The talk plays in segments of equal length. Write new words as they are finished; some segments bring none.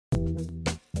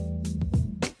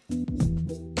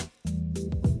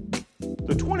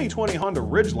2020 Honda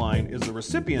Ridgeline is the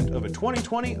recipient of a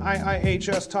 2020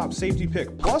 IIHS Top Safety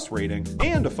Pick Plus rating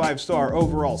and a 5-star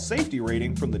overall safety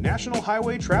rating from the National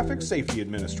Highway Traffic Safety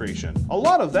Administration. A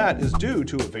lot of that is due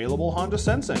to available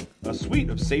Hondasensing, a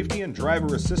suite of safety and driver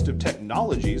assistive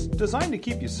technologies designed to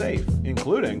keep you safe,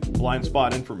 including blind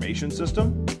spot information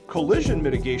system, collision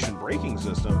mitigation braking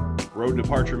system, road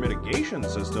departure mitigation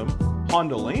system,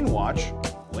 Honda Lane Watch,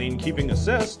 lane keeping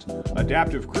assist,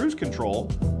 adaptive cruise control,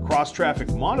 cross-traffic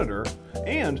monitor,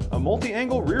 and a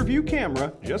multi-angle rear view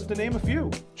camera, just to name a few.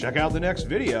 Check out the next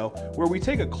video where we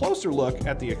take a closer look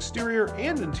at the exterior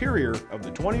and interior of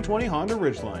the 2020 Honda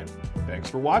Ridgeline. Thanks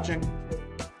for watching.